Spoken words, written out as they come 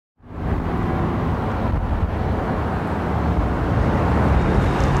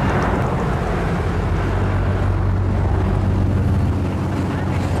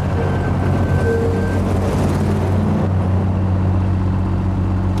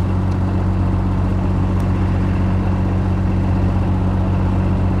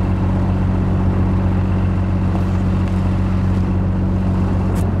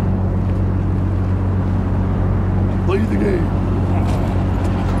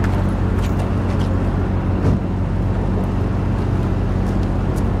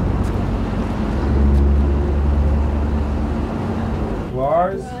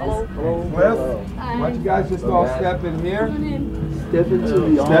guys just all step in here. Step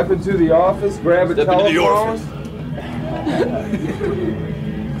into the office, grab a telephone.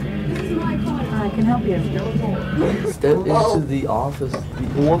 I can help you. Step into the office.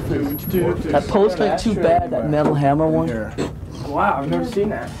 The office. That poster ain't too bad, that Metal Hammer one. Wow, I've never seen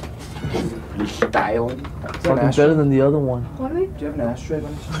that. Styling. Fucking better than the other one. What do we? Do you have an ashtray by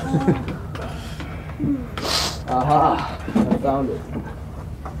any chance? Aha! I found it.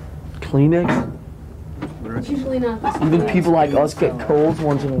 Kleenex? It's usually not this. Even people like us get colds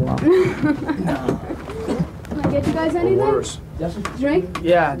once in a while. Can I get you guys anything? Drink?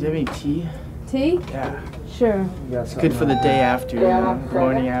 Yeah, do you have any tea? Tea? Yeah. Sure. It's good for the day after,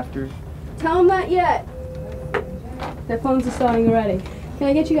 morning after. Tell them not yet. Their phones are starting already. Can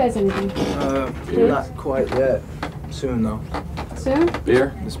I get you guys anything? Not quite yet. Soon though. Soon?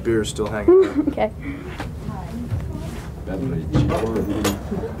 Beer? This beer is still hanging out. Okay.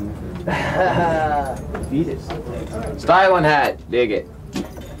 Fetus. Styling hat, dig it.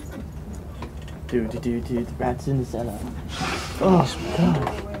 Dude, the rat's in the center. Oh, God.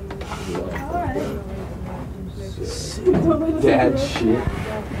 Dad shit.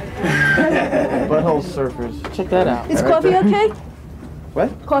 Butthole surfers. Check that out. Is coffee okay? What?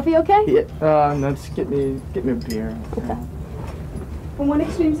 Coffee okay? Yeah. No, just get me a beer. Okay. From one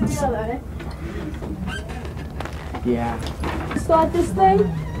extreme to the other, eh? Yeah. Start this thing.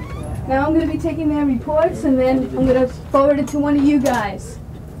 Now I'm going to be taking their reports and then I'm going to forward it to one of you guys.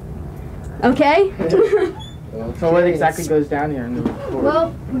 Okay? So what exactly goes down here in the report?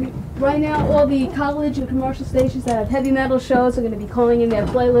 Well, right now all the college and commercial stations that have heavy metal shows are going to be calling in their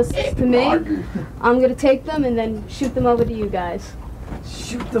playlists to me. I'm going to take them and then shoot them over to you guys.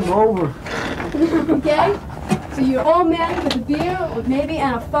 Shoot them over. Okay? So you're all married with a beer or maybe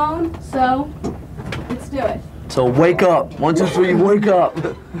and a phone, so let's do it. So wake up. 1, 2, 3, wake up.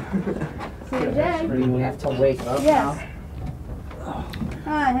 CJ? We have to wake up Yes.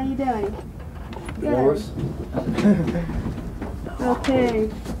 Hi, how you doing? Good. Okay.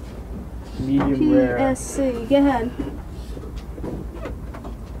 Medium rare. PSC. Go ahead.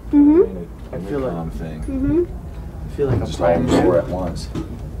 Mhm. I feel like Thing. Mhm. I feel like I'm Just all four at once.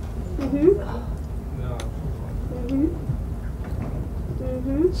 Mhm. Mhm.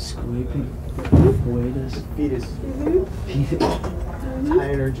 Mhm. Scraping. Waiters. fetus. Mhm. High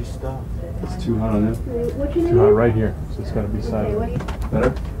energy stuff. It's too hot on it. What's your name? Too hot right here, so it's got to be Okay, side. what do you?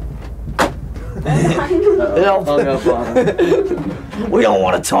 Better? Hung up on him. We don't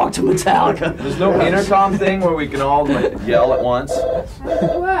want to talk to Metallica. There's no intercom thing where we can all like, yell at once. How does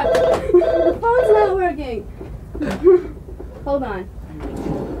it work? The phone's not working. Hold on.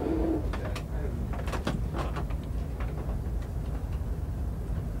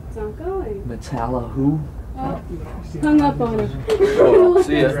 It's not going. Metallica who? Oh, hung up on him. Oh,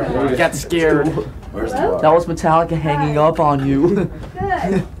 see ya. Got scared. Where's Hello? the That was Metallica hanging up on you. Good.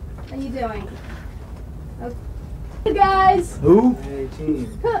 How you doing? Okay. Hey guys. Who?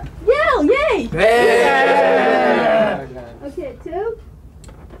 Yell! Yay! Hey! Okay, 2.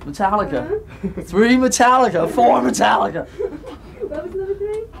 Metallica. 3 Metallica. 4 Metallica. What was number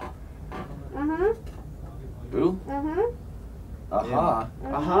 3? Uh-huh. Who? Uh-huh. Aha.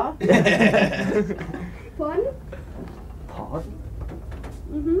 Uh-huh. Pardon? Pardon?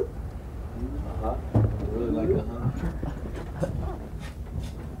 Mm-hmm. Uh-huh. Really like uh-huh.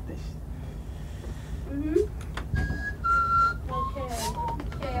 Mm-hmm. Okay.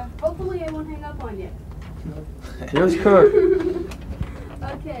 Okay, hopefully I won't hang up on you. Here's Kurt.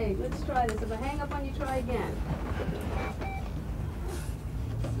 Okay, let's try this. If I hang up on you, try again.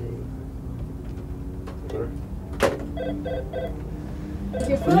 If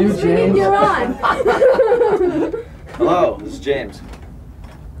your phone's ringing, you're on. Hello, this is James.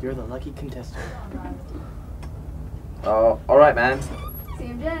 You're the lucky contestant. Oh, all right, man.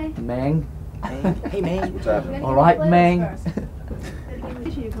 CMJ. Mang. Hey, man. What's happening? All right, Mang.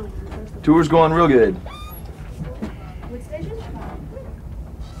 Tour's going real good. Which station?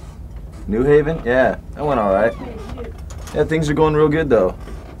 New Haven? Yeah, that went all right. Yeah, things are going real good though.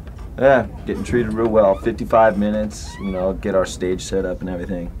 Yeah, getting treated real well. 55 minutes, you know, get our stage set up and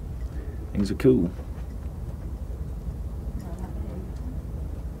everything. Things are cool.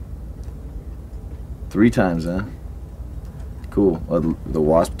 Three times, huh? Cool. The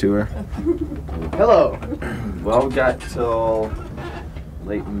Wasp tour? Hello. Well, we got till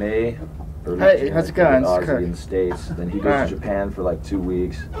late May. Hey, how's it going? It's Ozzy Kirk. in the States. Then he goes Alright. to Japan for like 2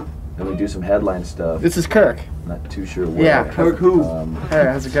 weeks. Then we do some headline stuff. This is Kirk. Not too sure where. Yeah, Kirk who? Hey,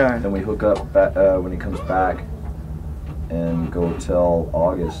 how's it going? Then we hook up when he comes back and go till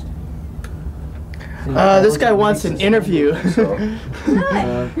August. This guy wants an interview.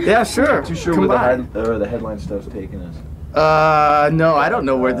 Yeah, sure. Too sure Come where by. the headline stuff's taking us. No, I don't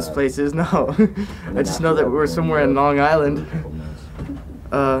know where this place is, no. I just know that we're somewhere in Long Island.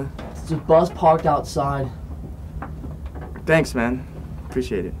 There's a bus parked outside. Thanks, man.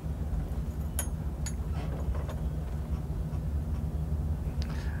 Appreciate it.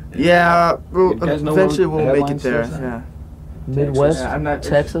 Yeah, You guys know where eventually the we'll make headline it there, stuff's at? yeah. Midwest, Yeah, I'm not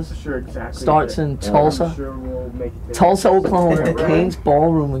Texas. sure exactly. Starts but in Tulsa. I'm sure we'll make it there. Tulsa, Oklahoma, at the Haynes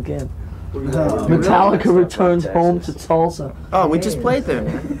Ballroom again. Metallica returns home to Tulsa. Oh, we just played there.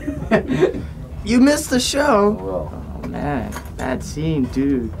 You missed the show. Well, Oh man, bad scene,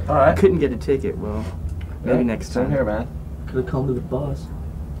 dude. all right. Couldn't get a ticket. Well, maybe next Same time. here, man. Could have come to the bus.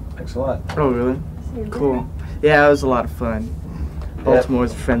 Thanks a lot. Oh really? Cool. Yeah, it was a lot of fun.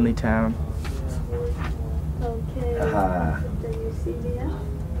 Baltimore's a friendly town. Okay. Ah. Then you see me.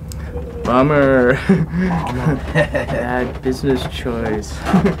 Bummer. Bad business choice.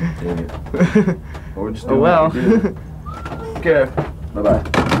 Or just Oh doing well. what we do. Okay. Bye bye.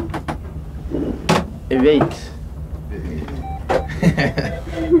 Evade.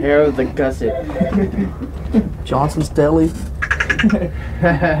 Hair of the gusset. Johnson's Deli.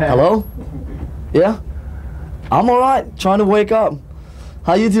 Hello? Yeah? I'm alright. Trying to wake up.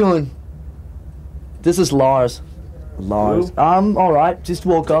 How you doing? This is Lars. Lars. I'm alright. Just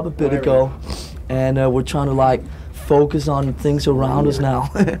woke up a bit ago. And we're trying to like focus on things around us now.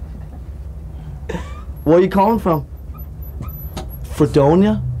 Where are you calling from?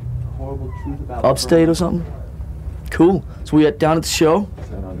 Fredonia? Horrible truth about Upstate or something? Cool. So we down at the show? Is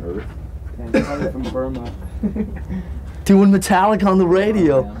that on Earth? Burma. Coming from Burma. Doing Metallica on the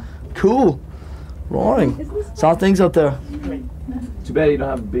radio. Cool. Roaring. So how things up there? Too bad you don't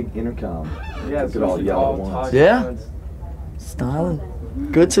have a big intercom. Yeah, Look at all yellow ones. Yeah? Styling.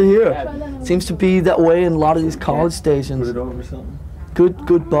 Good to hear. Seems to be that way in a lot of these college Put stations. it over something.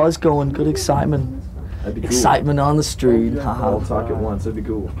 Good buzz going, good excitement. That'd be cool. Excitement on the street. All Haha. talk at once. That'd be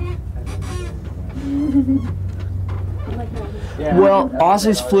cool. Well,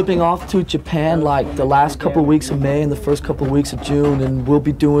 Ozzy's flipping off to Japan like the last couple of weeks of May and the first couple of weeks of June, and we'll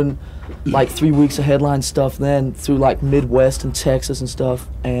be doing like 3 weeks of headline stuff then through like Midwest and Texas and stuff.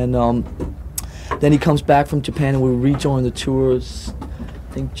 And then he comes back from Japan and we'll rejoin the tours,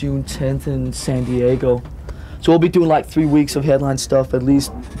 I think June 10th in San Diego. So we'll be doing like 3 weeks of headline stuff, at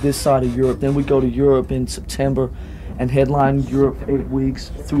least this side of Europe. Then we go to Europe in September and headline Europe 8 weeks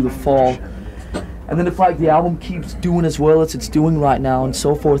through the fall. And then if like the album keeps doing as well as it's doing right now and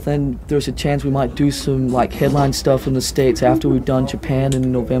so forth, then there's a chance we might do some like headline stuff in the States after we've done Japan in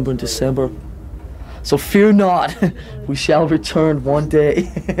November and December. So fear not, we shall return one day.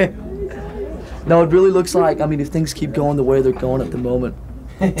 No, it really looks like, I mean, if things keep going the way they're going at the moment,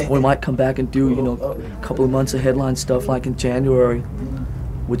 we might come back and do, you know, a couple of months of headline stuff like in January,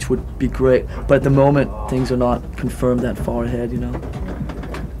 which would be great. But at the moment, things are not confirmed that far ahead, you know.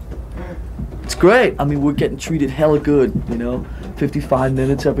 It's great. I mean, we're getting treated hella good, you know. 55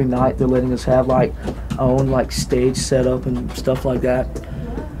 minutes every night. They're letting us have like our own like stage setup and stuff like that.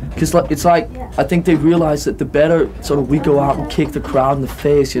 Because it's like, I think they realize that the better sort of we go out and kick the crowd in the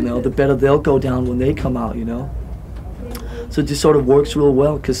face, you know, the better they'll go down when they come out, you know. So it just sort of works real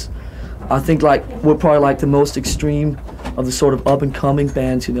well, because I think like we're probably like the most extreme of the sort of up and coming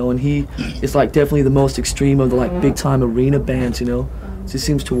bands, you know, and he is like definitely the most extreme of the like big time arena bands, you know. It just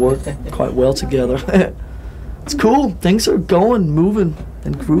seems to work quite well together. It's cool. Things are going, moving,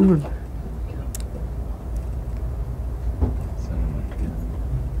 and grooving.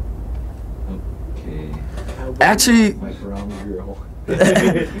 Okay. Actually,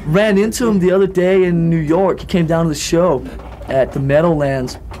 ran into him the other day in New York. He came down to the show at the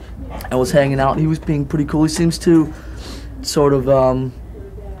Meadowlands and was hanging out. He was being pretty cool. He seems to sort of,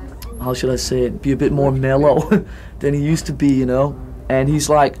 how should I say it, be a bit more mellow than he used to be, you know? And he's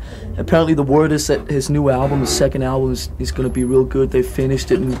like, apparently the word is that his new album, his second album, is going to be real good. They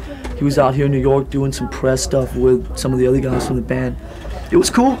finished it, and he was out here in New York doing some press stuff with some of the other guys from the band. It was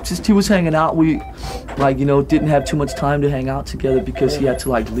cool. Just he was hanging out. We, like, you know, didn't have too much time to hang out together because he had to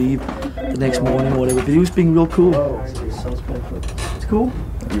like leave the next morning or whatever. But he was being real cool. It's cool.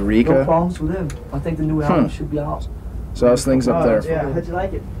 No Eureka. problems with him. I think the new album should be out. So how's things up there? Yeah, how'd you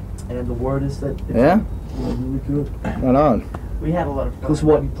like it? And the word is that it's Yeah? really good. Right on. We had a lot of fun. Because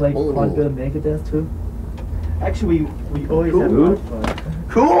what, you played quite a bit of Megadeth too? Actually, we always have a lot of fun.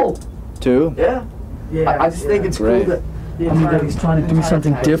 Cool! Two? Yeah. I just think it's Great. cool that, I mean, that he's trying to do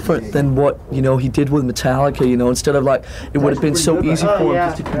something different than what, you know, he did with Metallica, you know, instead of like, it would have been so easy for him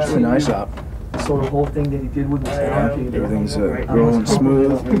just to It's a nice up. sort of whole thing that he did with the sound. Everything's rolling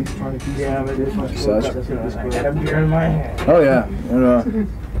smooth. Yeah, but Such. I got a beer in my hand. Oh yeah, and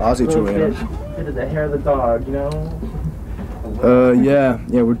Aussie Little tour, bit of the hair of the dog, you know? yeah,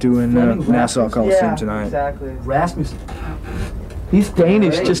 we're doing Nassau Coliseum tonight. Exactly. Rasmus, he's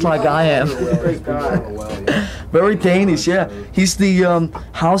Danish just like I am. Great guy. Very Danish, yeah. He's the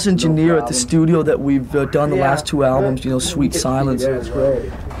house engineer at the studio that we've done the last 2 albums, you know, Sweet Silence. Yeah, it's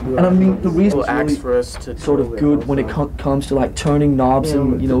great. And I mean, the reason Little it's axe really for us to sort of good when it comes to like turning knobs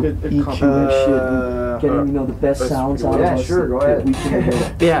and, you know, EQ and shit and getting, you know, the best sounds out of us that we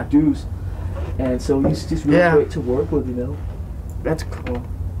can produce. And so he's just really great to work with, you know. That's cool.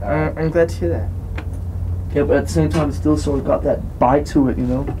 I'm glad to hear that. Yeah, but at the same time, it still sort of got that bite to it, you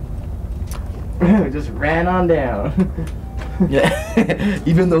know. We just ran on down. Yeah,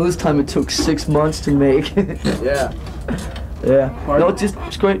 even though this time it took 6 months to make. Yeah. Yeah. No,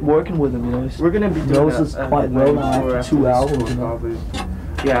 it's great working with him, you know. We're gonna be doing knows us quite well now after 2 albums, you know.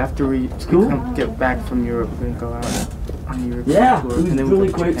 Yeah, after we Cool. get back from Europe, we're gonna go out on Europe Yeah, tour, it was and then really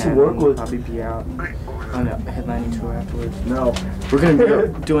we'll go great to Japan, work and we'll with. Probably be out on a headlining tour afterwards. No. We're gonna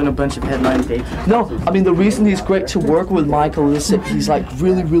be doing a bunch of headline dates. No, I mean the reason he's great to work with, Michael, is that he's like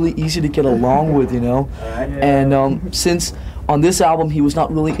really easy to get along with, you know. And since on this album he was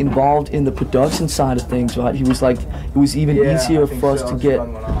not really involved in the production side of things, right? He was like, it was even easier for us to get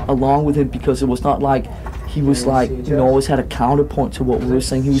along with him because it was not like he was like, you know, always had a counterpoint to what we were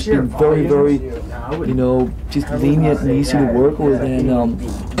saying. He was being very, you know, just lenient and easy to work with, and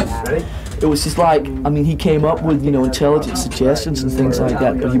it was just like, I mean, he came up with, you know, intelligent suggestions and things like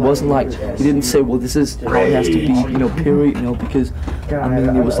that, but he wasn't like, he didn't say, well, this is how it has to be, you know, period, you know, because, I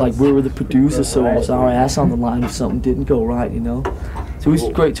mean, it was like, we were the producer, so it was our ass on the line if something didn't go right, you know. So it was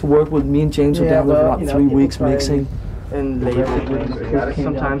great to work with. Me and James were down there for about 3 weeks mixing. And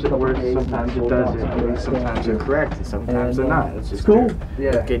sometimes it works, sometimes it doesn't. I mean, sometimes they're correct, and sometimes they're not. It's just cool. a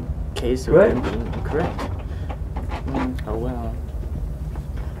good case of them being correct. Oh well.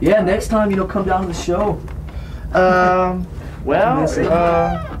 Yeah, next time, you know, come down to the show. Well, we're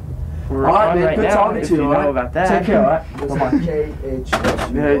Alright, on man, right good now, talking if to you, you know about that. Take care, alright?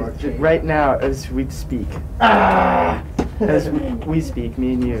 Bye-bye. Right now, as we speak. As we speak,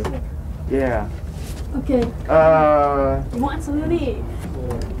 me and you. Yeah. Okay. You want some of me?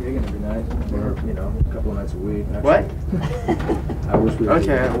 You're gonna be nice. Or, you know, a couple of nights a week. Actually. What? I wish we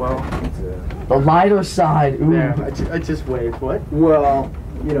Okay, well. The lighter side, ooh. There, I just waved. What? Well,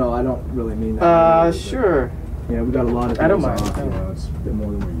 you know, I don't really mean that. Sure. Yeah, we got a lot of I don't days mind. off, you know, it's a bit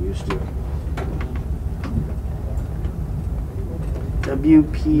more than we're used to.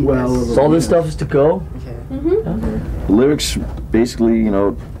 WP. Well, So all this stuff is to go? Okay. Mm-hmm. The lyrics, basically, you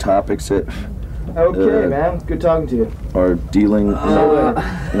know, topics that Okay, man. Good talking to you. are dealing, you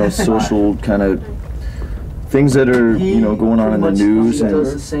know, social kind of things that are, you know, going on in the news, He does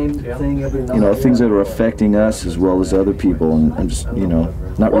the and same thing every night. you know, things that are affecting us as well as other people. And I'm just, you know,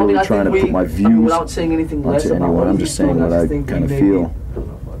 not Well, I mean, really I trying to think put my I mean, views without saying anything less onto about anyone. what I'm he's just saying doing, what I I think kind of we feel.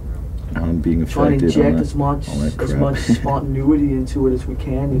 I'm being try and affected on inject that. as much all that as crap. much spontaneity into it as we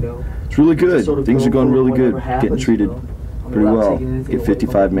can, you know. It's really good. Just sort of Things go are going for really whatever good. happens, Getting treated you know. I mean, pretty without well. taking anything Get away from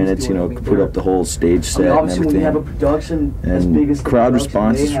 55 what he's minutes, you know, doing over put there. up the whole stage I set mean, and obviously when you have a everything. production as And big as the crowd production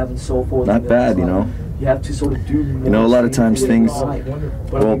response they is have and so forth, Not you know, bad, it's you like, know. You have to sort of do more. You know, a lot of times things things, right.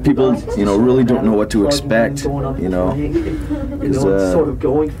 But I well, mean, people, without you know, really don't know sort of what to plugging in, expect, going up you know. and you Because, know, sort of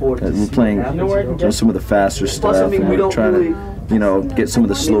going for it. to we're see what playing, happens, You know where I you can know, some of the faster Plus, I stuff, mean, and we we're don't trying really, to, you know, get some of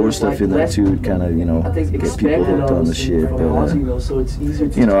the slower stuff in there too, kind of, you know, I think, get people expected hooked of on the us shit. from But, Ozzy, you know, so it's easier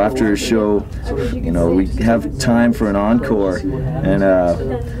to you know, go after up a show, and you know, we have time for an encore, and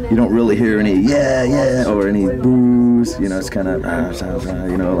you don't really hear any yeah or any boos. You know, it's kind of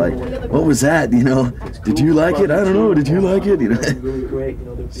you know, like, what was that? You know, did you like it? I don't know. Did you like it? You know, really great, you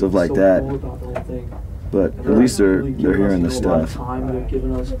know, they're stuff being like so that. cool about the whole thing. But at least they're Really giving hearing the us, you know, a lot of stuff. time. They're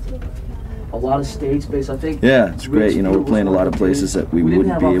giving us a lot of stage space. I think. Yeah, it's great. You know, we're playing a lot of places that we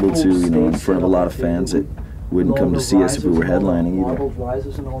wouldn't be able to, you know, in front of a lot of fans that wouldn't come to see us if we were headlining either. Marble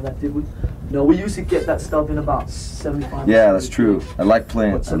risers and all that, did we? No, we usually get that stuff in about 75. Yeah, that's true. I like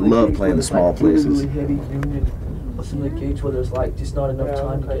playing. I love playing the small places. Really heavy union. Or some of the gigs where there's like just not enough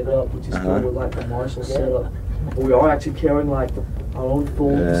time to get up. We just go with like a Marshall setup. But we are actually carrying like our own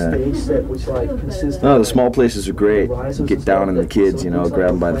full stage set, which like consists. No, the of small places are great. risers Get and down stuff on the that- kids, so you know, it's grab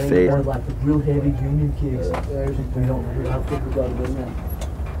them by the playing face. more like the real heavy union gigs. I don't think we got it in there.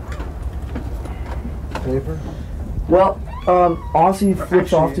 Paper? Well, Ozzy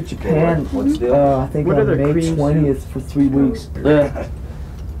flips off to Japan. I think What on other May creams? 20th for 3 weeks. Yeah.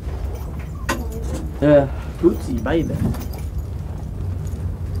 Yeah. Oopsie, baby.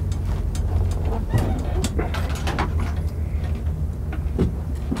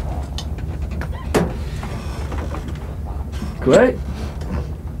 Great.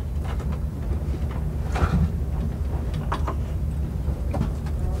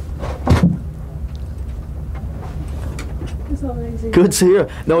 Good to hear.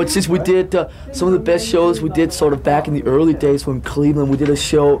 No, it's just we did some of the best shows we did sort of back in the early days when Cleveland. We did a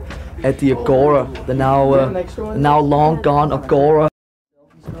show at the Agora, the now long gone Agora.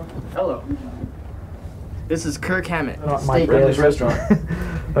 Hello. This is Kirk Hammett. Not my Bradley's restaurant.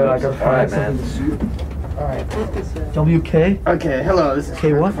 I gotta find man. something to suit. Alright. WK? Okay, hello, this is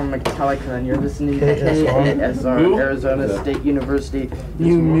K Kirk what? from Metallica, and you're listening to KSR. KSR, Arizona State University,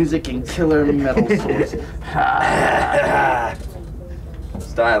 New Music and Killer Metal Source.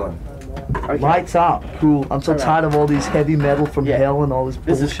 Styling. Okay. Lights out. Cool. I'm so tired of all these heavy metal from hell and all this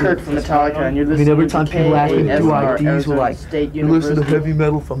bullshit. This is Kirk from Metallica, and you're I listening mean, every to time people ask me to do KSR, IDs, we're Arizona like, State you listen to University. heavy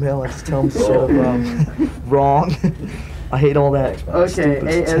metal from hell. I just tell them sort of wrong. I hate all that stupid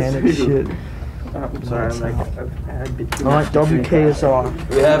satanic ASU. shit. I'm sorry, I'm like, Alright, WKSR.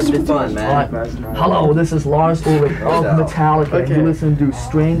 We have some fun, man. Alright. Hello, this is Lars Ulrich of Metallica. Okay. You listen to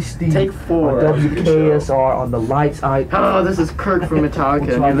Strange Steve Take 4. on WKSR on the Lights Out. Hello, this is Kirk from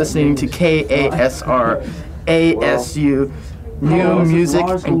Metallica, and you're listening to KASR, ASU, New Music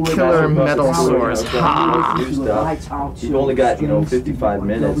and Killer Metal Source. Ha! New stuff. You've only got, 55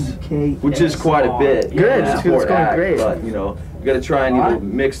 minutes, which is quite a bit. Good, Yeah, it's for going act, great. But, you got to try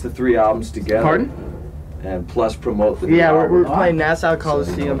and mix the 3 albums together. Pardon? And plus promote the new Yeah, we're album. playing Nassau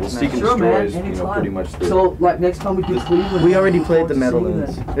Coliseum Well, tonight. Seeking Sure, man, Destroy is, anytime. pretty much the... So, like, next time we do Cleveland, We already played the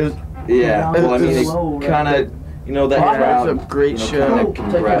Meadowlands. It was yeah, well, I mean, it kind of, that Yeah, crowd, it was a great show. kind of can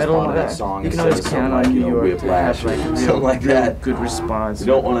grasp Metal- on that song You can instead always of something count on like, New York to Whiplash have like or real, something like real that. good response. You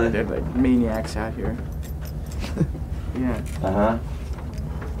don't want They're to... like maniacs out here. Yeah. Uh-huh.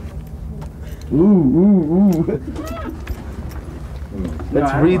 Ooh.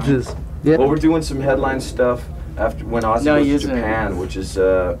 Let's I read like this. Well, we're doing some headline stuff after when Ozzy No, goes he to isn't. Japan, which is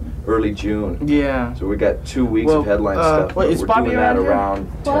early June. Yeah. So we got 2 weeks Well, of headline stuff. wait, but is we're Bobby doing that around here?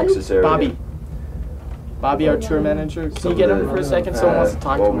 around Bobby? Texas area. Bobby, our tour manager. Can Some you get of him the, for a second? Someone wants to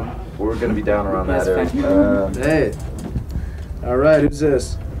talk to him. We're going to be down around Yes, that area. thank you. Hey. All right, who's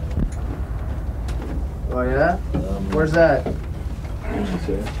this? Oh yeah? Where's that?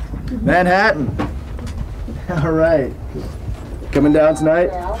 Manhattan. All right. Coming down tonight?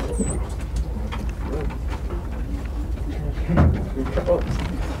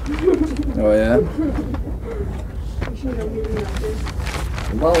 Oh yeah.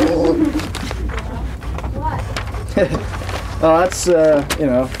 Oh, that's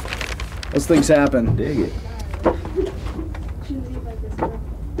those things happen. Dig it.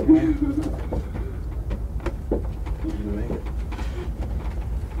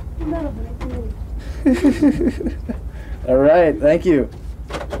 All right, thank you.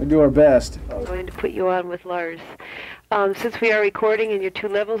 We do our best. I'm going to put you on with Lars. Since we are recording and your 2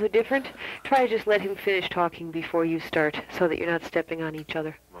 levels are different, try to just let him finish talking before you start so that you're not stepping on each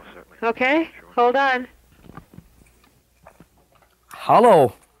other. Most certainly. Okay? Hold on.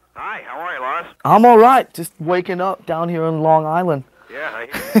 Hello. Hi, how are you, Lars? I'm alright. Just waking up down here on Long Island. Yeah, I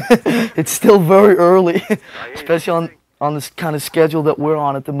hear It's still very early, you. especially on this kind of schedule that we're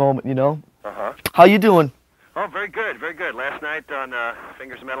on at the moment, Uh-huh. How you doing? Oh, very good, very good. Last night on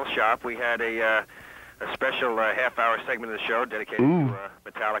Fingers Metal Shop, we had a special half-hour segment of the show dedicated to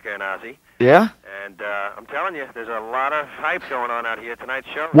Metallica and Ozzy. Yeah? And I'm telling you, there's a lot of hype going on out here tonight's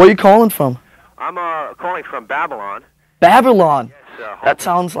show. Where you calling from? I'm calling from Babylon. Babylon. Yes, That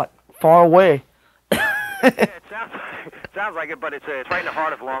sounds like far away. yeah, it sounds like it, but it's right in the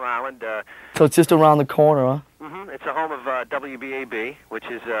heart of Long Island. So it's just around the corner, huh? It's the home of WBAB, which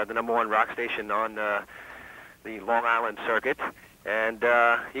is the #1 rock station on the Long Island circuit. And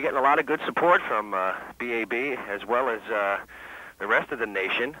you're getting a lot of good support from BAB as well as the rest of the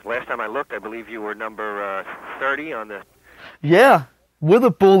nation. Last time I looked, I believe you were number 30 on the... Yeah, with a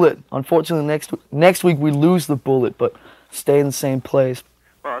bullet. Unfortunately, next week we lose the bullet, but stay in the same place,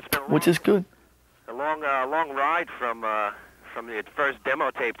 Well, it's been which is good. a long ride from the first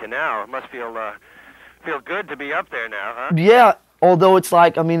demo tape to now. It must feel good to be up there now, huh? Yeah, although it's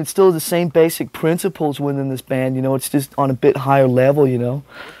like, I mean, it's still the same basic principles within this band, it's just on a bit higher level,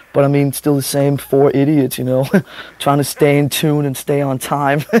 But I mean, still the same 4 idiots, trying to stay in tune and stay on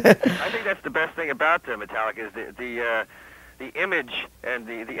time. I think that's the best thing about Metallica is the image and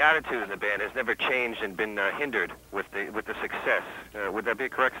the attitude of the band has never changed and been hindered with the success. Would that be a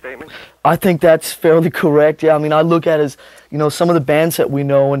correct statement? I think that's fairly correct. Yeah, I mean, I look at it as, some of the bands that we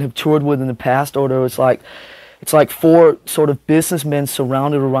know and have toured with in the past, or it's like 4 sort of businessmen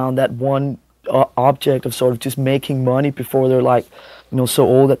surrounded around that one object of sort of just making money before they're like, so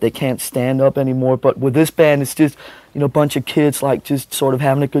old that they can't stand up anymore. But with this band, it's just you know, a bunch of kids like just sort of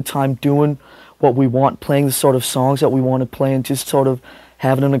having a good time doing what we want, playing the sort of songs that we want to play, and just sort of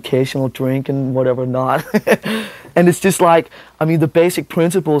having an occasional drink and whatever not. And it's just like, I mean, the basic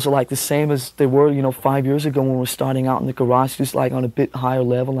principles are like the same as they were, you know, 5 years ago when we were starting out in the garage, just like on a bit higher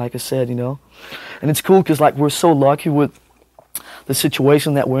level, like I said, you know. And it's cool because like we're so lucky with the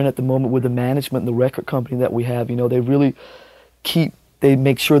situation that we're in at the moment with the management and the record company that we have, you know. They really they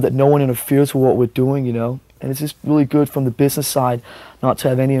make sure that no one interferes with what we're doing, you know. And it's just really good from the business side not to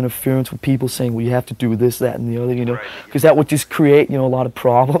have any interference with people saying, well, you have to do this, that, and the other, you know, because that would just create, you know, a lot of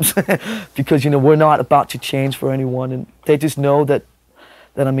problems because, you know, we're not about to change for anyone, and they just know that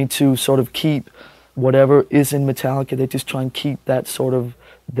I mean, to sort of keep whatever is in Metallica, they just try and keep that sort of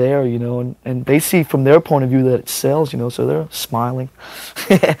there, you know, and they see from their point of view that it sells, you know, so they're smiling,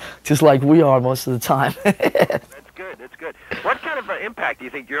 just like we are most of the time. That's good, that's good. What kind of impact do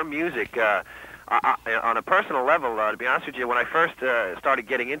you think your music, on a personal level, to be honest with you, when I first started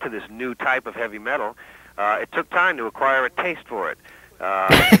getting into this new type of heavy metal, it took time to acquire a taste for it.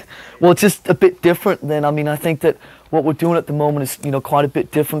 Well, it's just a bit different than, I mean, I think that what we're doing at the moment is, you know, quite a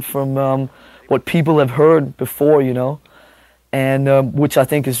bit different from what people have heard before, you know, and which I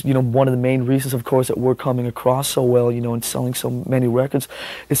think is, you know, one of the main reasons, of course, that we're coming across so well, you know, and selling so many records.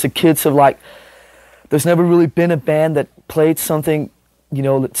 It's the kids have like, there's never really been a band that played something, you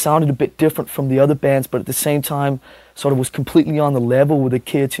know, that sounded a bit different from the other bands, but at the same time sort of was completely on the level with the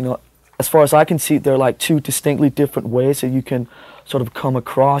kids, you know. As far as I can see, they're like two distinctly different ways that you can sort of come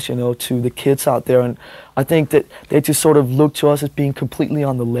across, you know, to the kids out there. And I think that they just sort of look to us as being completely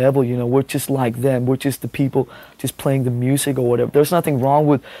on the level, you know. We're just like them. We're just the people just playing the music or whatever. There's nothing wrong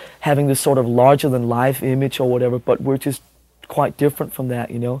with having this sort of larger-than-life image or whatever, but we're just quite different from that,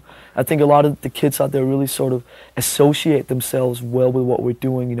 you know. I think a lot of the kids out there really sort of associate themselves well with what we're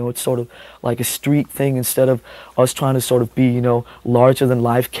doing, you know. It's sort of like a street thing instead of us trying to sort of be, you know, larger than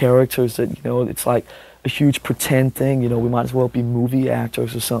life characters that, you know, it's like a huge pretend thing, you know. We might as well be movie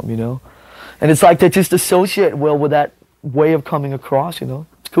actors or something, you know. And it's like they just associate well with that way of coming across, you know.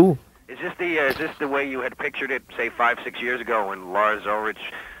 It's cool. Is this the way you had pictured it, say 5-6 years ago when Lars Ulrich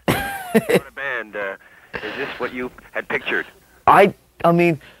started a band? Is this what you had pictured? I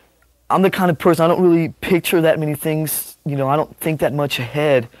mean, I'm the kind of person, I don't really picture that many things, you know. I don't think that much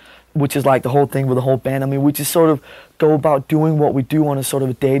ahead, which is like the whole thing with the whole band. I mean, we just sort of go about doing what we do on a sort of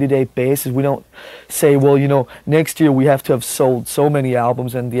a day-to-day basis. We don't say, well, you know, next year we have to have sold so many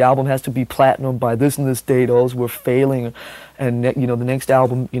albums and the album has to be platinum by this and this date, or else we're failing, and, you know, the next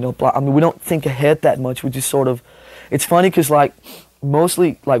album, you know, blah. I mean, we don't think ahead that much. We just sort of, it's funny because, like,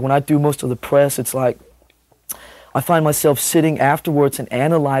 mostly, like, when I do most of the press, it's like, I find myself sitting afterwards and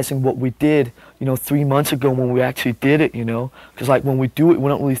analyzing what we did, you know, 3 months ago when we actually did it, you know. Because, like, when we do it, we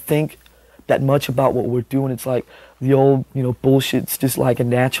don't really think that much about what we're doing. It's like the old, you know, bullshit. It's just like a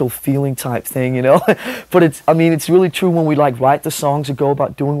natural feeling type thing, you know. But it's, I mean, it's really true when we, like, write the songs or go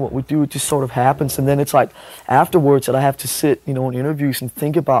about doing what we do. It just sort of happens. And then it's like afterwards that I have to sit, you know, in interviews and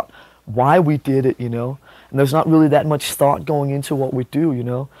think about why we did it, you know. And there's not really that much thought going into what we do, you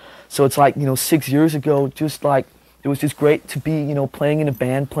know. So it's like, you know, 6 years ago, just like, it was just great to be, you know, playing in a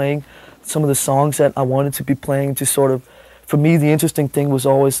band, playing some of the songs that I wanted to be playing. Just sort of, for me, the interesting thing was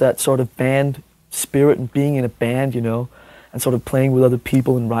always that sort of band spirit and being in a band, you know, and sort of playing with other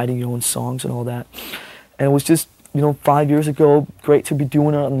people and writing your own songs and all that. And it was just, you know, 5 years ago, great to be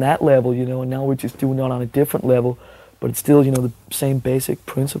doing it on that level, you know, and now we're just doing it on a different level, but it's still, you know, the same basic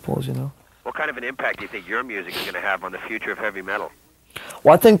principles, you know. What kind of an impact do you think your music is going to have on the future of heavy metal?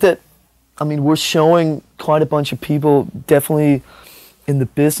 Well, I think that, I mean, we're showing quite a bunch of people, definitely in the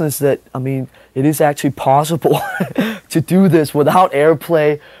business, that, I mean, it is actually possible to do this without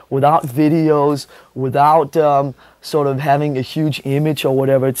airplay, without videos, without sort of having a huge image or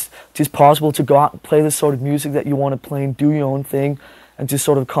whatever. It's just possible to go out and play the sort of music that you want to play and do your own thing and just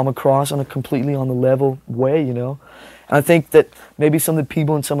sort of come across on a completely on the level way, you know. And I think that maybe some of the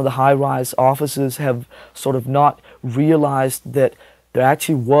people in some of the high-rise offices have sort of not realized that there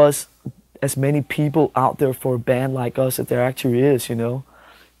actually was as many people out there for a band like us that there actually is, you know.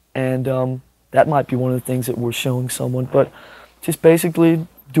 And that might be one of the things that we're showing someone, but just basically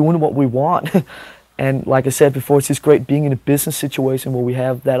doing what we want. And like I said before, it's just great being in a business situation where we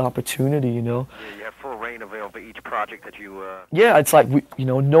have that opportunity, you know. Yeah, you have full reign over each project that you... Yeah, it's like, you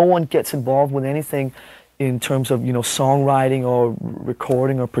know, no one gets involved with anything in terms of, you know, songwriting or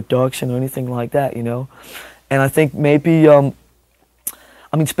recording or production or anything like that, you know. And I think maybe...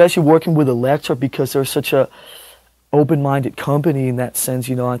 I mean, especially working with Elektra, because they're such a open-minded company in that sense,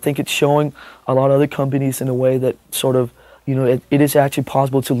 you know. I think it's showing a lot of other companies in a way that sort of you know, it is actually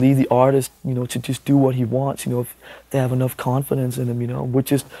possible to lead the artist, you know, to just do what he wants, you know, if they have enough confidence in him, you know. We're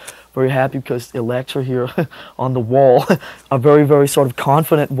just very happy because Electra here on the wall are very, very sort of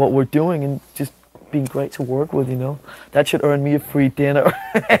confident in what we're doing and just being great to work with, you know. That should earn me a free dinner.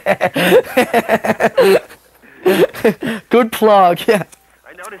 Good plug, yeah.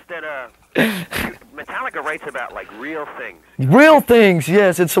 I noticed that Metallica writes about like real things. Real things,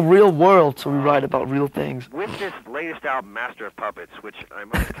 yes. It's a real world, so we write about real things. With this latest album, Master of Puppets, which I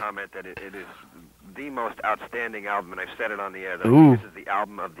must comment that it is the most outstanding album, and I've said it on the air, that this is the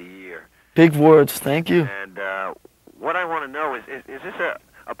album of the year. Big words, thank you. And what I want to know is this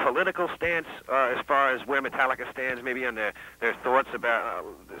a political stance as far as where Metallica stands, maybe on their thoughts about,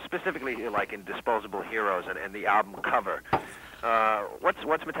 specifically like in Disposable Heroes and the album cover?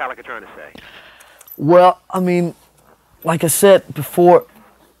 What's Metallica trying to say? Well, I mean, like I said before,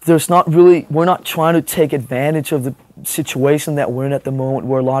 we're not trying to take advantage of the situation that we're in at the moment,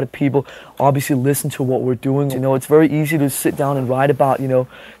 where a lot of people obviously listen to what we're doing. You know, it's very easy to sit down and write about, you know,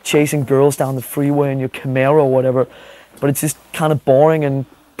 chasing girls down the freeway in your Camaro or whatever, but it's just kind of boring and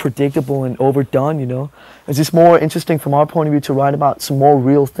predictable and overdone, you know. It's just more interesting from our point of view to write about some more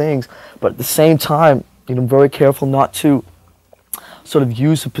real things, but at the same time, you know, I'm very careful not to sort of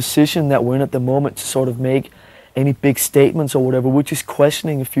use the position that we're in at the moment to sort of make any big statements or whatever. We're just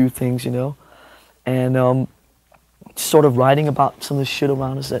questioning a few things, you know, and sort of writing about some of the shit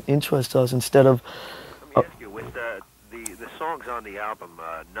around us that interests us instead of... Let me ask you, with the songs on the album,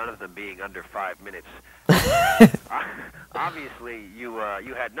 none of them being under 5 minutes, obviously you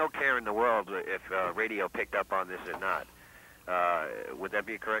had no care in the world if radio picked up on this or not. Would that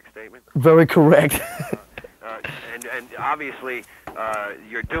be a correct statement? Very correct. And obviously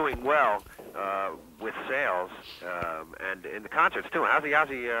you're doing well with sales and in the concerts too. How's the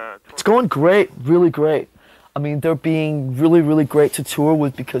Ozzy? It's going great, really great. I mean, they're being really, really great to tour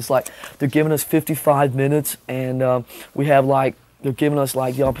with because like they're giving us 55 minutes and we have like they're giving us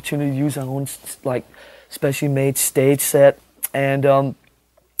like the opportunity to use our own like specially made stage set, and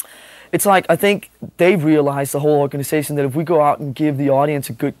it's like I think they've realized, the whole organization, that if we go out and give the audience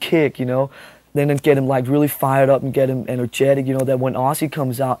a good kick, you know, then get him like really fired up and get him energetic, you know, that when Ozzy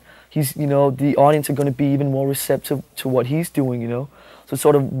comes out, he's, you know, the audience are going to be even more receptive to what he's doing, you know. So it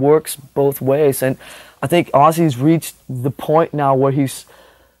sort of works both ways, and I think Ozzy's reached the point now where he's,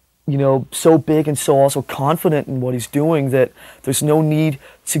 you know, so big and so also confident in what he's doing that there's no need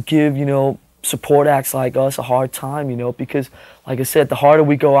to give, you know, support acts like us a hard time, you know, because like I said, the harder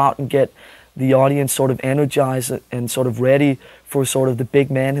we go out and get the audience sort of energized and sort of ready for sort of the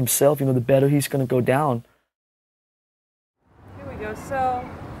big man himself, you know, the better he's going to go down. Here we go. So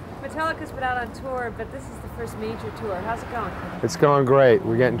Metallica's been out on tour, but this is the first major tour. How's it going? It's going great.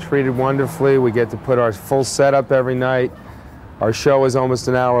 We're getting treated wonderfully. We get to put our full setup every night. Our show is almost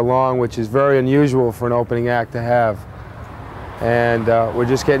an hour long, which is very unusual for an opening act to have. And we're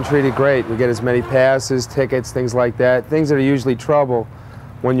just getting treated great. We get as many passes, tickets, things like that. Things that are usually trouble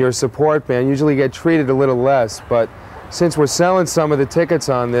when you're a support band usually get treated a little less. But since we're selling some of the tickets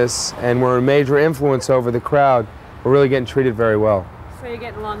on this and we're a major influence over the crowd, we're really getting treated very well. So you're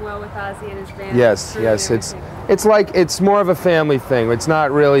getting along well with Ozzy and his band? Yes, yes. It's more of a family thing. It's not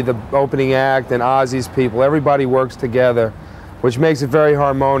really the opening act and Ozzy's people. Everybody works together, which makes it very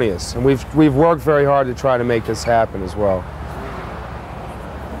harmonious. And we've worked very hard to try to make this happen as well.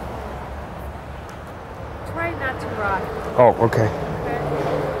 Try not to rock. Oh, okay.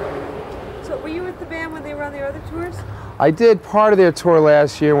 So were you with the band when they were on their other tours? I did part of their tour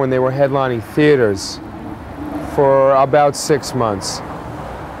last year when they were headlining theaters for about 6 months.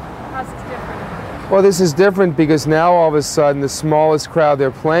 How's this different? Well, this is different because now all of a sudden the smallest crowd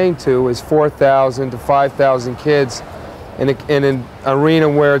they're playing to is 4,000 to 5,000 kids in an arena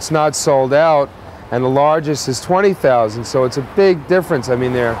where it's not sold out, and the largest is 20,000, so it's a big difference. I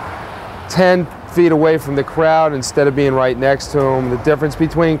mean, they're 10 feet away from the crowd instead of being right next to them. The difference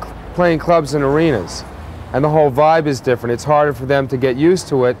between playing clubs and arenas, and the whole vibe is different. It's harder for them to get used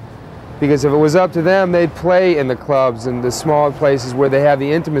to it, because if it was up to them, they'd play in the clubs and the smaller places where they have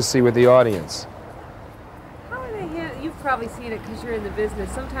the intimacy with the audience. How are they You've probably seen it because you're in the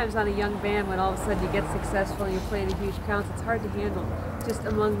business. Sometimes on a young band, when all of a sudden you get successful and you're playing in huge crowds, it's hard to handle just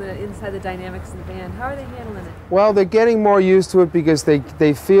among the inside the dynamics of the band. How are they handling it? Well, they're getting more used to it because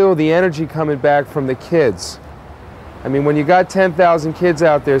they feel the energy coming back from the kids. I mean, when you got 10,000 kids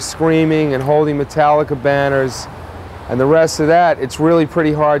out there screaming and holding Metallica banners and the rest of that, it's really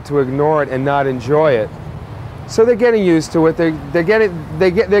pretty hard to ignore it and not enjoy it. So they're getting used to it. They're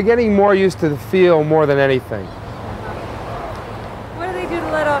getting more used to the feel more than anything. What do they do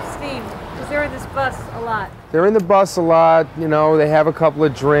to let off steam? Because they're in this bus a lot. They're in the bus a lot, you know, they have a couple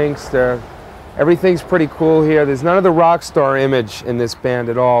of drinks, everything's pretty cool here. There's none of the rock star image in this band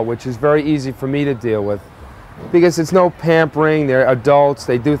at all, which is very easy for me to deal with. Because it's no pampering, they're adults,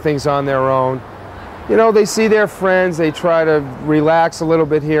 they do things on their own. You know, they see their friends, they try to relax a little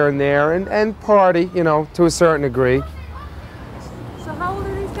bit here and there, and party, you know, to a certain degree. So how old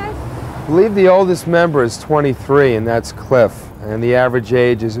are these guys? I believe the oldest member is 23, and that's Cliff, and the average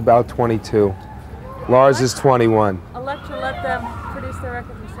age is about 22. Lars is 21. Elect to let them produce their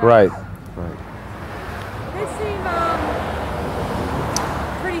record themselves. Right, right. They seem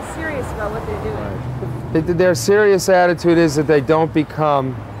pretty serious about what they're doing. Right. Their serious attitude is that they don't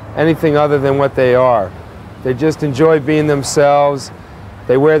become anything other than what they are. They just enjoy being themselves.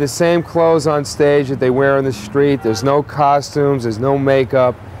 They wear the same clothes on stage that they wear in the street. There's no costumes, there's no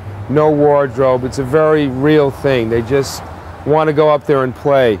makeup, no wardrobe. It's a very real thing. They just want to go up there and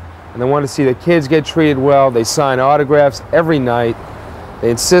play. And they want to see the kids get treated well. They sign autographs every night.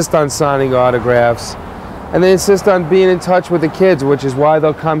 They insist on signing autographs. And they insist on being in touch with the kids, which is why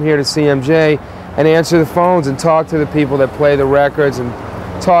they'll come here to CMJ and answer the phones and talk to the people that play the records and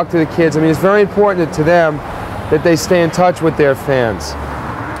talk to the kids. I mean, it's very important to them that they stay in touch with their fans.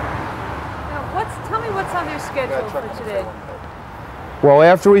 Now, tell me what's on their schedule for today. Well,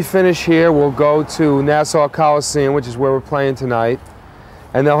 after we finish here, we'll go to Nassau Coliseum, which is where we're playing tonight.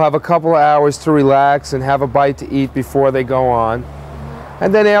 And they'll have a couple of hours to relax and have a bite to eat before they go on.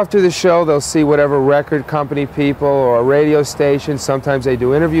 And then after the show, they'll see whatever record company people or a radio station. Sometimes they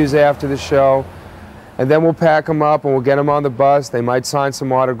do interviews after the show. And then we'll pack them up and we'll get them on the bus. They might sign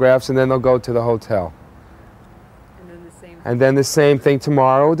some autographs and then they'll go to the hotel. And then the same thing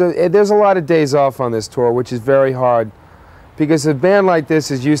tomorrow. There's a lot of days off on this tour, which is very hard. Because a band like this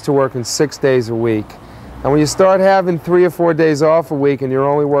is used to working 6 days a week. And when you start having 3 or 4 days off a week and you're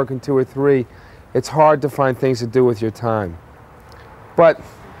only working 2 or 3, it's hard to find things to do with your time. But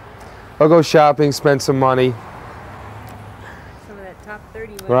I'll go shopping, spend some money. Some of that top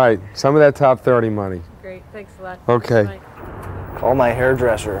 30 money. Right, some of that top 30 money. Great, thanks a lot. Okay. Call my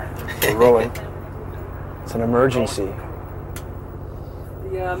hairdresser. We're rolling. It's an emergency.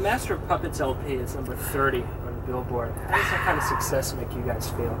 The Master of Puppets LP is number 30 on the Billboard. How does that kind of success make you guys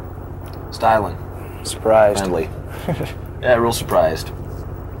feel? Styling. Surprised. Friendly. Yeah, real surprised. Do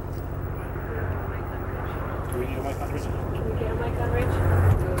we need a mic on Rich? Can we get a mic on Rich?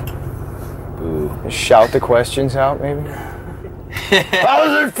 Boo. Shout the questions out, maybe? How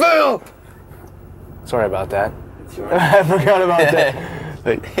does it feel? Sorry about that. I forgot about that.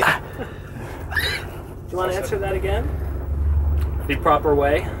 Do you want to answer that again? The proper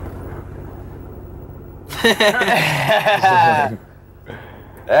way?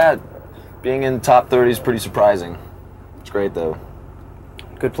 Yeah, being in the top 30 is pretty surprising. It's great though.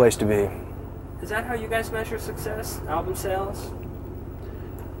 Good place to be. Is that how you guys measure success? Album sales?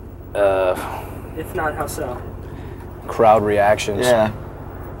 If not, how so? Crowd reactions. Yeah.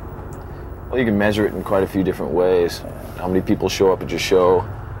 Well, you can measure it in quite a few different ways. How many people show up at your show.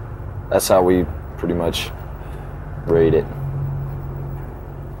 That's how we pretty much rate it.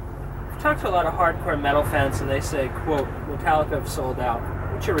 I've talked to a lot of hardcore metal fans and they say, quote, Metallica have sold out.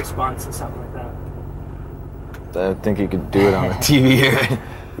 What's your response to something like that? I think you could do it on the TV here.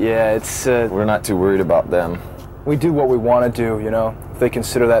 Yeah, it's... We're not too worried about them. We do what we want to do, you know? If they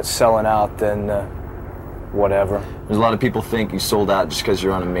consider that selling out, then whatever. There's a lot of people think you sold out just because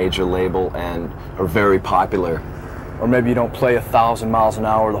you're on a major label and are very popular. Or maybe you don't play 1,000 miles an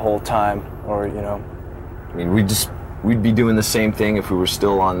hour the whole time, or, you know... I mean, we'd be doing the same thing if we were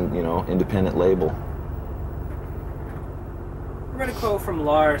still on, you know, independent label. I read a quote from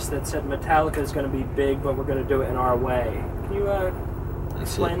Lars that said Metallica is going to be big, but we're going to do it in our way. Can you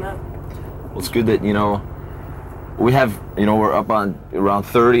explain that? Well, it's good that, you know, we have, you know, we're up on around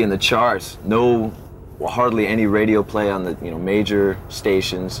 30 in the charts. No, hardly any radio play on the, you know, major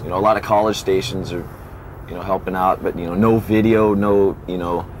stations. You know, a lot of college stations are, you know, helping out, but, you know, no video, no, you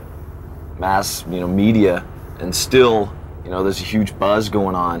know, mass, you know, media, and still, you know, there's a huge buzz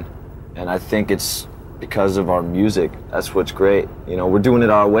going on, and I think it's because of our music. That's what's great. You know, we're doing it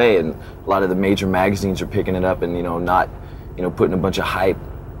our way, and a lot of the major magazines are picking it up and, you know, not, you know, putting a bunch of hype,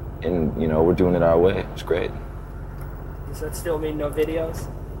 and, you know, we're doing it our way. It's great. Does that still mean no videos?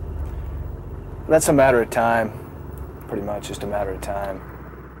 That's a matter of time. Pretty much just a matter of time.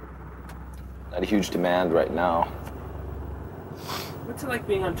 Not a huge demand right now. What's it like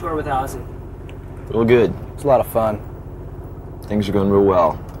being on tour with Ozzy? Real good. It's a lot of fun. Things are going real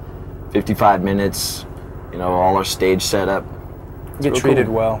well. 55 minutes, you know, all our stage setup. Get treated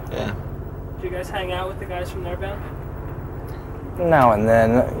well. Yeah. Do you guys hang out with the guys from their band? Now and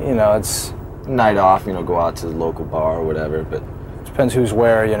then, you know, it's night off, you know, go out to the local bar or whatever, but depends who's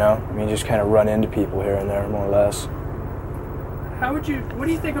where, you know. I mean, you just kind of run into people here and there, more or less. What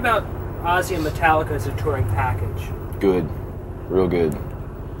do you think about Ozzy and Metallica as a touring package? good, real good.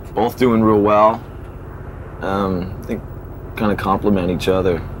 Both doing real well. I think kind of complement each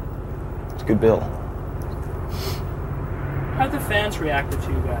other. It's a good bill. How'd the fans reacted to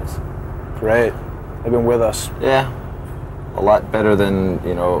you guys? Great. They've been with us. Yeah, a lot better than,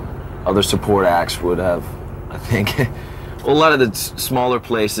 you know, other support acts would have, I think. Well, a lot of the smaller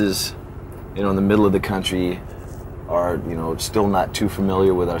places, you know, in the middle of the country are, you know, still not too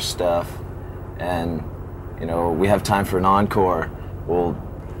familiar with our stuff. And, you know, we have time for an encore. We'll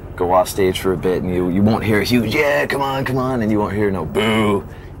go off stage for a bit and you won't hear a huge, yeah, come on, and you won't hear no boo.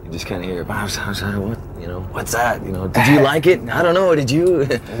 You just kind of hear, what, you know, what's that? You know, did you like it? I don't know, did you?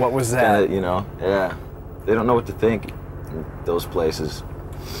 What was that? You know, yeah. They don't know what to think in those places.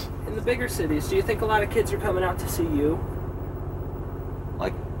 In the bigger cities, do you think a lot of kids are coming out to see you?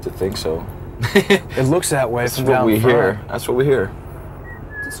 Like to think so. It looks that way. That's from what down we front. hear. That's what we hear.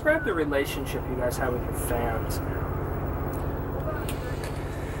 Describe the relationship you guys have with your fans.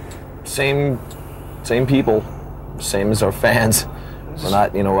 Same people, same as our fans. We're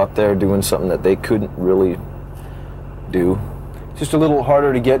not, you know, up there doing something that they couldn't really do. Just a little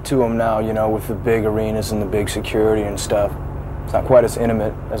harder to get to them now, you know, with the big arenas and the big security and stuff. It's not quite as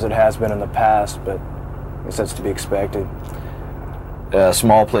intimate as it has been in the past, but I guess that's to be expected.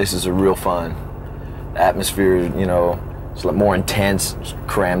 Small places are real fun. Atmosphere, you know, it's a lot more intense,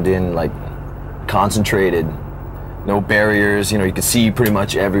 crammed in, like concentrated. No barriers, you know, you can see pretty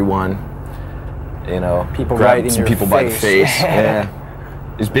much everyone. You know, people grab right in some your people by the face. face. Yeah.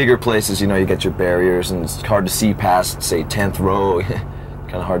 These bigger places, you know, you get your barriers and it's hard to see past, say, 10th row.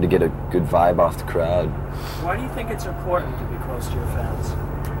 Kind of hard to get a good vibe off the crowd. Why do you think it's important to be close to your fans?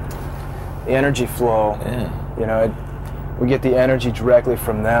 The energy flow. Yeah. You know, we get the energy directly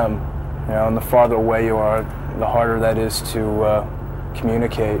from them. You know, and the farther away you are, the harder that is to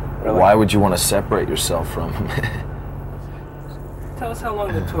communicate. Really. Why would you want to separate yourself from them? Tell us how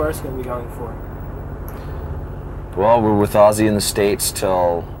long the tour is going to be going for. Well, we're with Ozzy in the States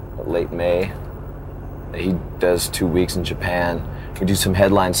till late May. He does 2 weeks in Japan. We do some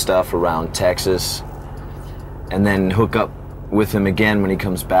headline stuff around Texas, and then hook up with him again when he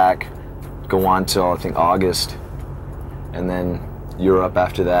comes back. Go on till, I think, August. And then Europe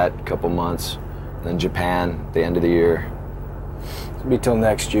after that, a couple months. And then Japan, the end of the year. It'll be till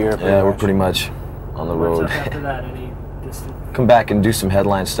next year. Yeah, we're pretty much on the road. What's up after that? Any distant? Come back and do some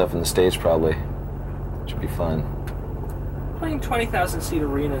headline stuff in the States probably. Should be fun. Playing 20,000-seat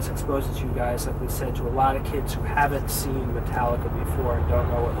arenas exposes you guys, like we said, to a lot of kids who haven't seen Metallica before and don't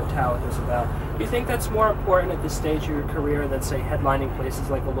know what Metallica is about. Do you think that's more important at this stage of your career than, say, headlining places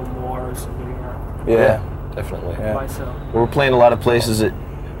like a Lemore's in New York? Yeah, definitely. Yeah. Why so? We're playing a lot of places that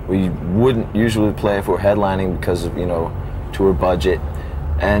we wouldn't usually play if we're headlining because of, you know, tour budget,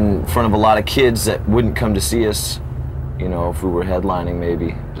 and in front of a lot of kids that wouldn't come to see us, you know, if we were headlining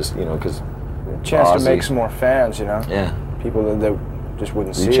maybe, just, you know, because chance to make some more fans, you know? Yeah. People that just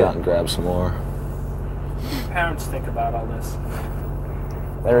wouldn't see it. Reach out and grab some more. What do your parents think about all this?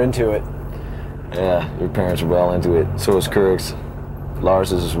 They're into it. Yeah, your parents are well into it. So is Kirk's.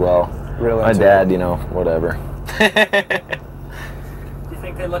 Lars is as well. Really My dad, you know, whatever. Do you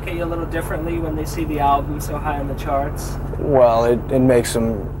think they look at you a little differently when they see the album so high on the charts? Well, it makes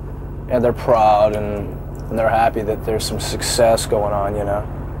them, and they're proud and they're happy that there's some success going on, you know.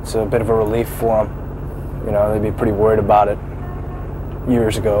 It's a bit of a relief for them. You know, they'd be pretty worried about it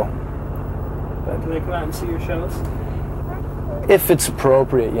years ago. But do they come out and see your shows? If it's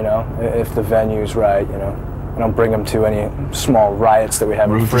appropriate, you know, if the venue's right, you know. I don't bring them to any small riots that we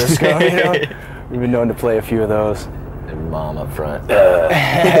have in Frisco, you know. We've been known to play a few of those. And Mom up front.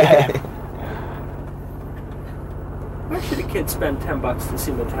 Why should a kid spend $10 to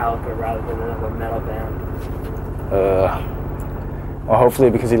see Metallica rather than another metal band? Well, hopefully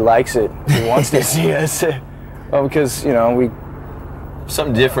because he likes it. He wants to see us. Well, because, you know, we...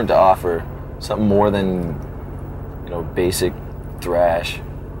 Something different to offer. Something more than, you know, basic thrash.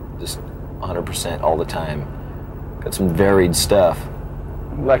 Just 100% all the time. Got some varied stuff.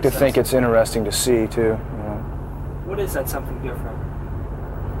 I'd like to think it's interesting to see, too. You know. What is that something different?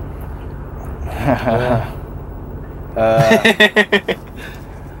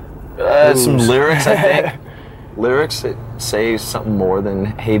 Some lyrics, I think. Lyrics that say something more than,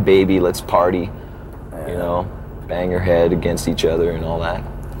 hey baby, let's party. You know, bang your head against each other and all that.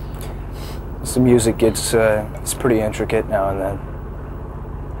 The music gets it's pretty intricate now and then,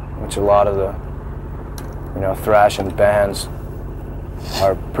 which a lot of the, you know, thrashing bands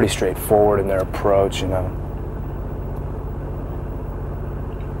are pretty straightforward in their approach, you know.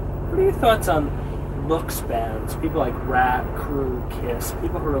 What are your thoughts on looks bands? People like Rat, Crew, Kiss,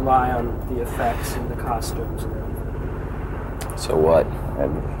 people who rely on the effects and the costumes and everything. So what? It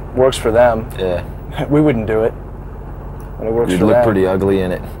works for them. Yeah. We wouldn't do it. But it works You'd for look them. pretty ugly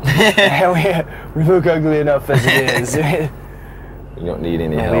in it. we look ugly enough as it is. You don't need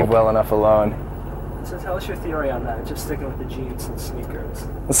any Leave help. well enough alone. So tell us your theory on that, just sticking with the jeans and sneakers.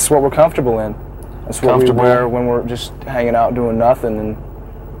 This is what we're comfortable in. That's what we wear when we're just hanging out doing nothing. And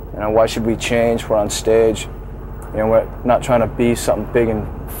you know, why should we change? We're on stage. You know, we're not trying to be something big and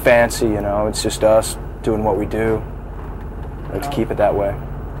fancy, you know. It's just us doing what we do. Let's keep it that way.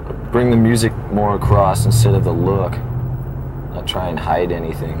 Bring the music more across instead of the look. Not try and hide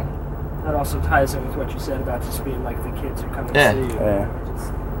anything. That also ties in with what you said about just being like the kids who come and see you. Yeah.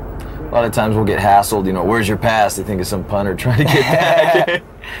 A lot of times we'll get hassled, you know, where's your pass? They think it's some punter trying to get back.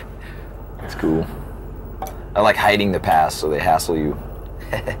 It's cool. I like hiding the pass so they hassle you.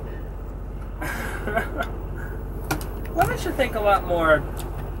 Well, I should think a lot more,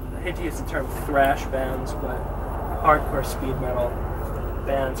 I hate to use the term thrash bands, but hardcore speed metal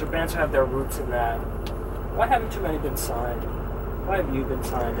bands, or bands who have their roots in that. Why haven't too many been signed? Why have you been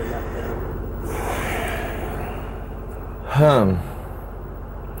signed in that band?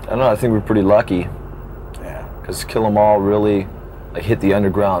 I don't know, I think we're pretty lucky. Yeah. Because Kill 'Em All really hit the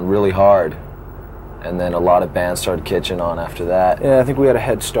underground really hard. And then a lot of bands started catching on after that. Yeah, I think we had a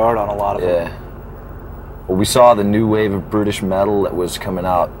head start on a lot of them. Yeah. Well, we saw the new wave of British metal that was coming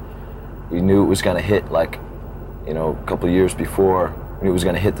out. We knew it was going to hit, like, you know, a couple of years before. We knew it was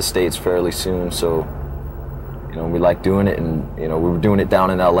going to hit the States fairly soon, so, you know, we liked doing it. And, you know, we were doing it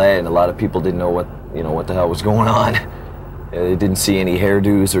down in LA, and a lot of people didn't know what the hell was going on. They didn't see any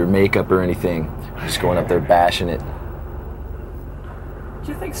hairdos or makeup or anything. Just going up there bashing it.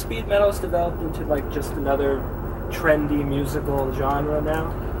 Do you think speed metal has developed into like just another trendy musical genre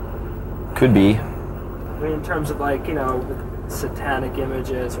now? Could be. I mean, in terms of like, you know, satanic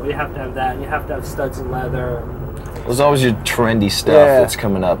images, well, you have to have that, and you have to have studs and leather. There's always your trendy stuff that's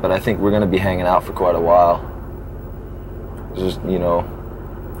coming up, but I think we're going to be hanging out for quite a while. Just, you know,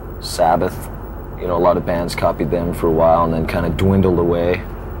 Sabbath, you know, a lot of bands copied them for a while and then kind of dwindled away.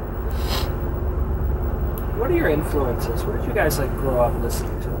 What are your influences? What did you guys like grow up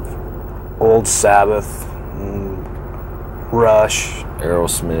listening to? Old Sabbath, Rush,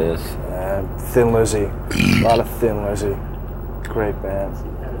 Aerosmith, Thin Lizzy. A lot of Thin Lizzy. Great band.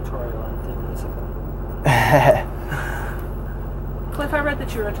 Editorial on Thin Lizzy. Cliff, I read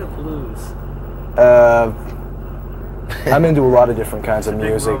that you're into blues. I'm into a lot of different kinds of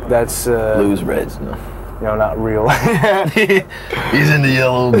music. That's Blues Reds, no. You know, not real. He's into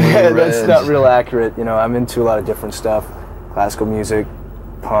yellow blue Reds. That's not real accurate. You know, I'm into a lot of different stuff. Classical music,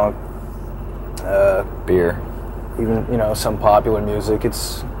 punk, beer. Even, you know, some popular music.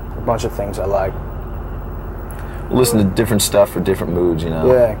 It's a bunch of things I like. Listen to different stuff for different moods, you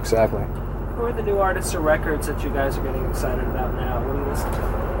know. Yeah, exactly. Who are the new artists or records that you guys are getting excited about now? What do you listen to?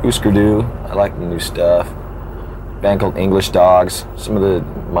 Husker Du, I like the new stuff. Band called English Dogs. Some of the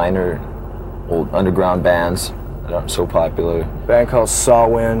minor old underground bands that aren't so popular. Band called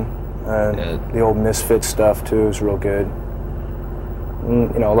Sawin. The old Misfit stuff too is real good.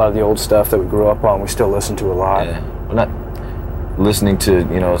 You know, a lot of the old stuff that we grew up on, we still listen to a lot. Yeah, we're not listening to,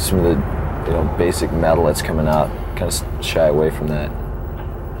 you know, some of the, you know, basic metal that's coming out. Kind of shy away from that.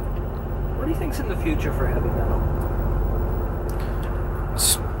 What do you think's in the future for heavy metal?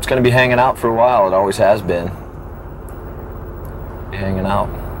 It's going to be hanging out for a while. It always has been. Be hanging out.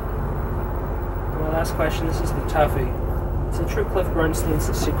 My last question, this is the toughie. Is it true Cliff Bernstein's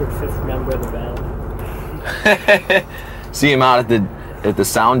the secret fifth member of the band? See him out at the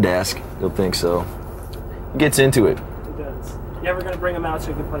sound desk, you'll think so. He gets into it. He does. You ever going to bring him out so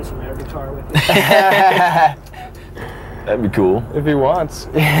he can play some air guitar with you? That'd be cool. If he wants.